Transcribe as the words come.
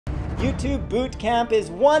YouTube Bootcamp is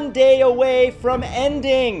 1 day away from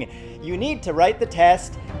ending. You need to write the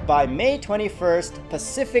test by May 21st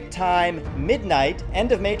Pacific Time, midnight,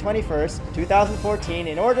 end of May 21st, 2014,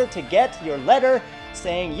 in order to get your letter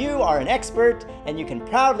saying you are an expert and you can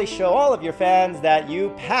proudly show all of your fans that you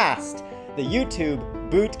passed the YouTube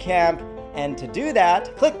Bootcamp. And to do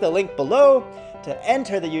that, click the link below to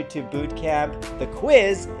enter the YouTube Bootcamp. The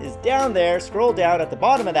quiz is down there. Scroll down at the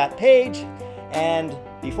bottom of that page. And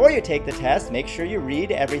before you take the test, make sure you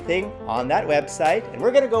read everything on that website. And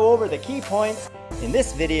we're going to go over the key points in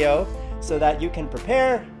this video so that you can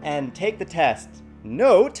prepare and take the test.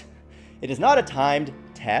 Note, it is not a timed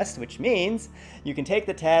test, which means you can take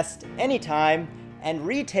the test anytime and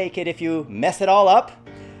retake it if you mess it all up.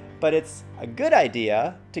 But it's a good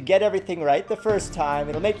idea to get everything right the first time.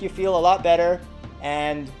 It'll make you feel a lot better,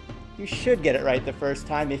 and you should get it right the first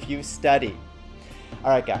time if you study.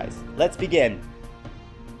 All right, guys, let's begin.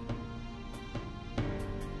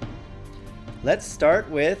 Let's start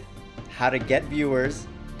with how to get viewers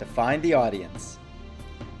to find the audience.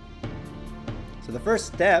 So the first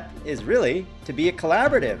step is really to be a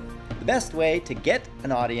collaborative. The best way to get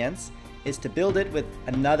an audience is to build it with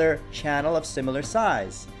another channel of similar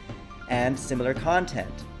size and similar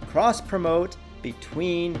content. Cross-promote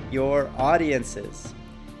between your audiences.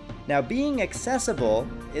 Now, being accessible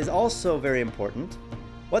is also very important.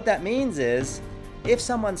 What that means is, if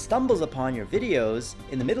someone stumbles upon your videos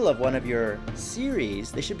in the middle of one of your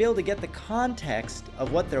series, they should be able to get the context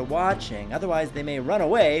of what they're watching. Otherwise, they may run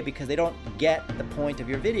away because they don't get the point of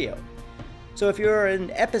your video. So if you're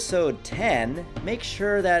in episode 10, make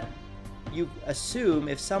sure that you assume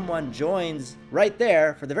if someone joins right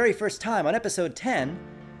there for the very first time on episode 10,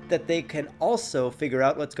 that they can also figure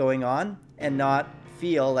out what's going on and not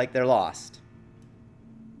feel like they're lost.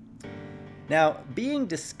 Now, being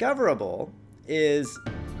discoverable is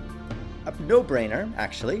a no-brainer,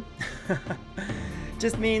 actually.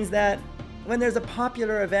 Just means that when there's a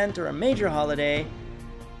popular event or a major holiday,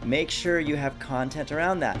 make sure you have content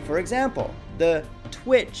around that. For example, the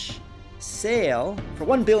Twitch sale for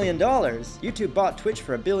 $1 billion. YouTube bought Twitch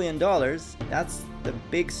for $1 billion. That's the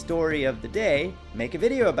big story of the day. Make a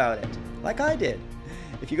video about it, like I did.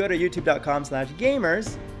 If you go to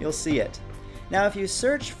youtube.com/gamers, you'll see it. Now, if you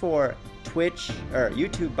search for Twitch or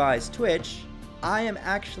YouTube buys Twitch, I am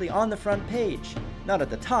actually on the front page. Not at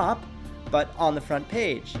the top, but on the front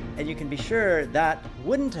page. And you can be sure that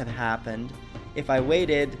wouldn't have happened if I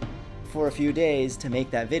waited for a few days to make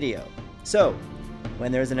that video. So,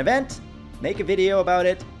 when there's an event, make a video about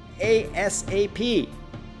it ASAP.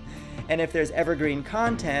 And if there's evergreen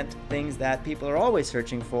content, things that people are always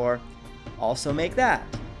searching for, also make that,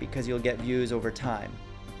 because you'll get views over time.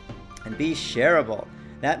 And be shareable.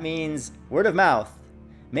 That means word of mouth.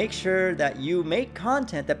 Make sure that you make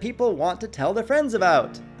content that people want to tell their friends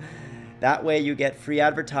about. That way you get free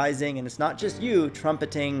advertising, and it's not just you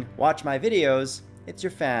trumpeting, watch my videos, it's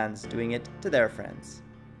your fans doing it to their friends.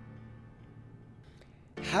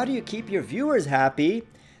 How do you keep your viewers happy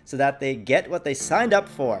so that they get what they signed up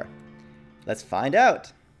for? Let's find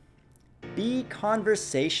out. Be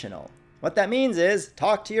conversational. What that means is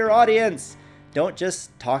talk to your audience. Don't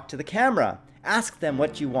just talk to the camera. Ask them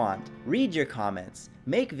what you want. Read your comments.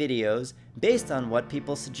 Make videos based on what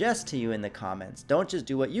people suggest to you in the comments. Don't just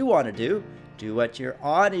do what you want to do. Do what your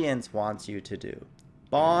audience wants you to do.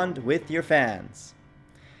 Bond with your fans.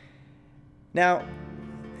 Now,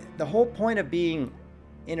 the whole point of being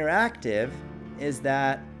interactive is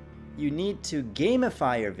that you need to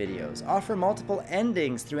gamify your videos, offer multiple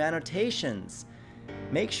endings through annotations,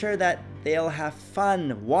 make sure that they'll have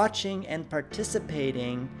fun watching and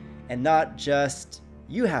participating and not just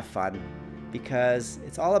you have fun, because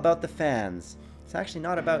it's all about the fans. It's actually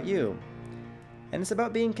not about you. And it's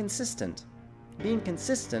about being consistent. Being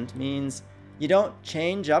consistent means you don't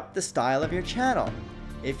change up the style of your channel.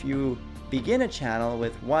 If you begin a channel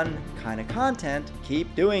with one kind of content,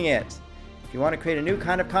 keep doing it. If you want to create a new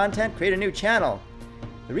kind of content, create a new channel.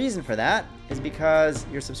 The reason for that is because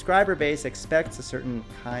your subscriber base expects a certain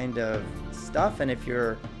kind of stuff, and if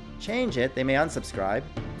you change it, they may unsubscribe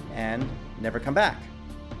and never come back.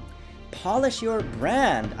 Polish your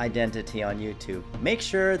brand identity on YouTube. Make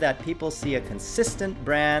sure that people see a consistent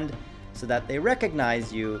brand so that they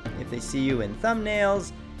recognize you if they see you in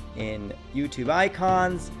thumbnails, in YouTube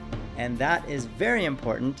icons, and that is very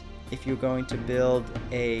important if you're going to build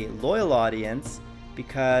a loyal audience,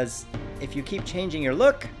 because if you keep changing your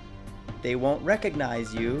look, they won't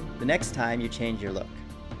recognize you the next time you change your look.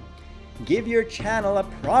 Give your channel a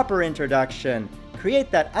proper introduction.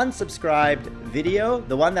 Create that unsubscribed video,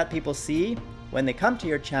 the one that people see when they come to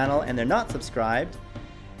your channel and they're not subscribed,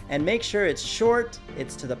 And make sure it's short,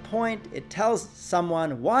 it's to the point, it tells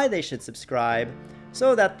someone why they should subscribe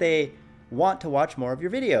so that they want to watch more of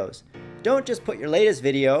your videos. Don't just put your latest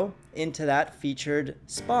video into that featured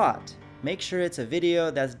spot. Make sure it's a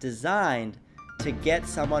video that's designed to get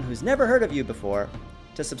someone who's never heard of you before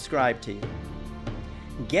to subscribe to you.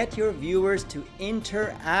 Get your viewers to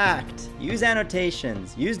interact. Use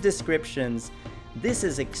annotations, use descriptions. This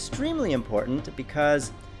is extremely important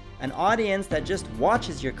because an audience that just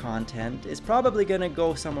watches your content is probably going to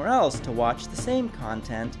go somewhere else to watch the same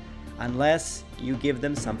content unless you give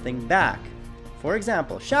them something back. For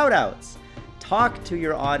example, shoutouts. Talk to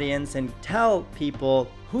your audience and tell people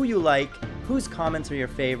who you like, whose comments are your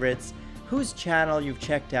favorites, whose channel you've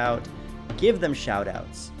checked out. Give them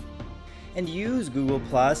shoutouts. And use Google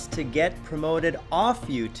Plus to get promoted off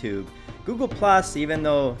YouTube. Google Plus, even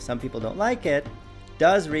though some people don't like it,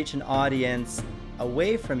 does reach an audience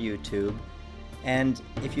away from YouTube. And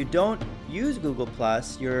if you don't use Google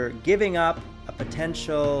Plus, you're giving up a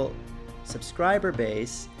potential subscriber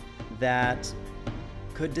base that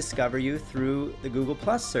could discover you through the Google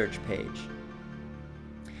Plus search page.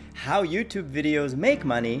 How YouTube videos make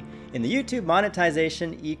money in the YouTube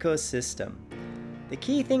monetization ecosystem. The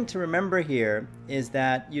key thing to remember here is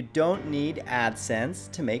that you don't need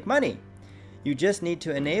AdSense to make money. You just need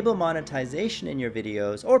to enable monetization in your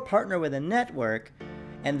videos or partner with a network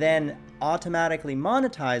and then automatically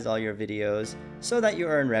monetize all your videos so that you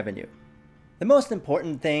earn revenue. The most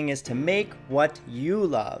important thing is to make what you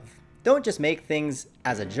love. Don't just make things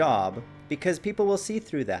as a job because people will see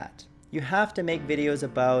through that. You have to make videos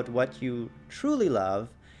about what you truly love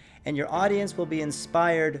and your audience will be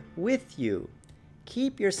inspired with you.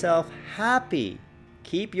 Keep yourself happy.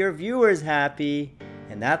 Keep your viewers happy.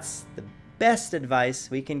 And that's the best advice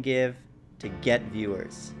we can give to get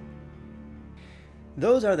viewers.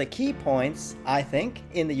 Those are the key points, I think,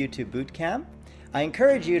 in the YouTube Bootcamp. I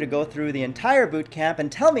encourage you to go through the entire bootcamp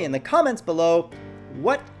and tell me in the comments below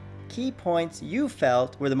what key points you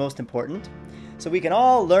felt were the most important so we can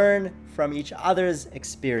all learn from each other's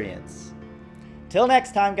experience. Till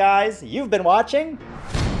next time, guys, you've been watching.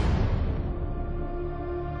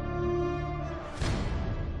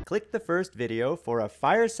 Click the first video for a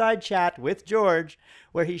fireside chat with George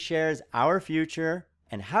where he shares our future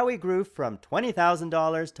and how he grew from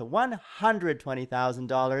 $20,000 to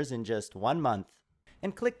 $120,000 in just 1 month.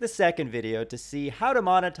 And click the second video to see how to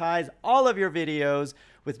monetize all of your videos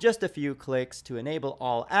with just a few clicks to enable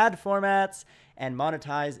all ad formats and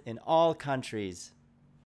monetize in all countries.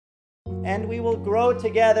 And we will grow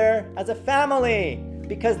together as a family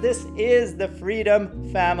because this is the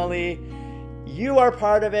Freedom Family. You are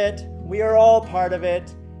part of it, we are all part of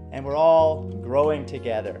it, and we're all growing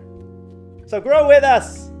together. So grow with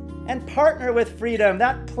us and partner with Freedom.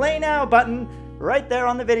 That Play Now button right there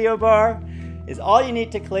on the video bar is all you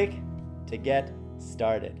need to click to get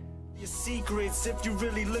started. Your secrets, if you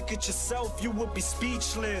really look at yourself, you would be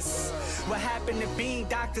speechless. What happened to being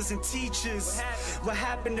doctors and teachers? What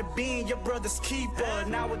happened to being your brother's keeper?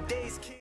 Nowadays,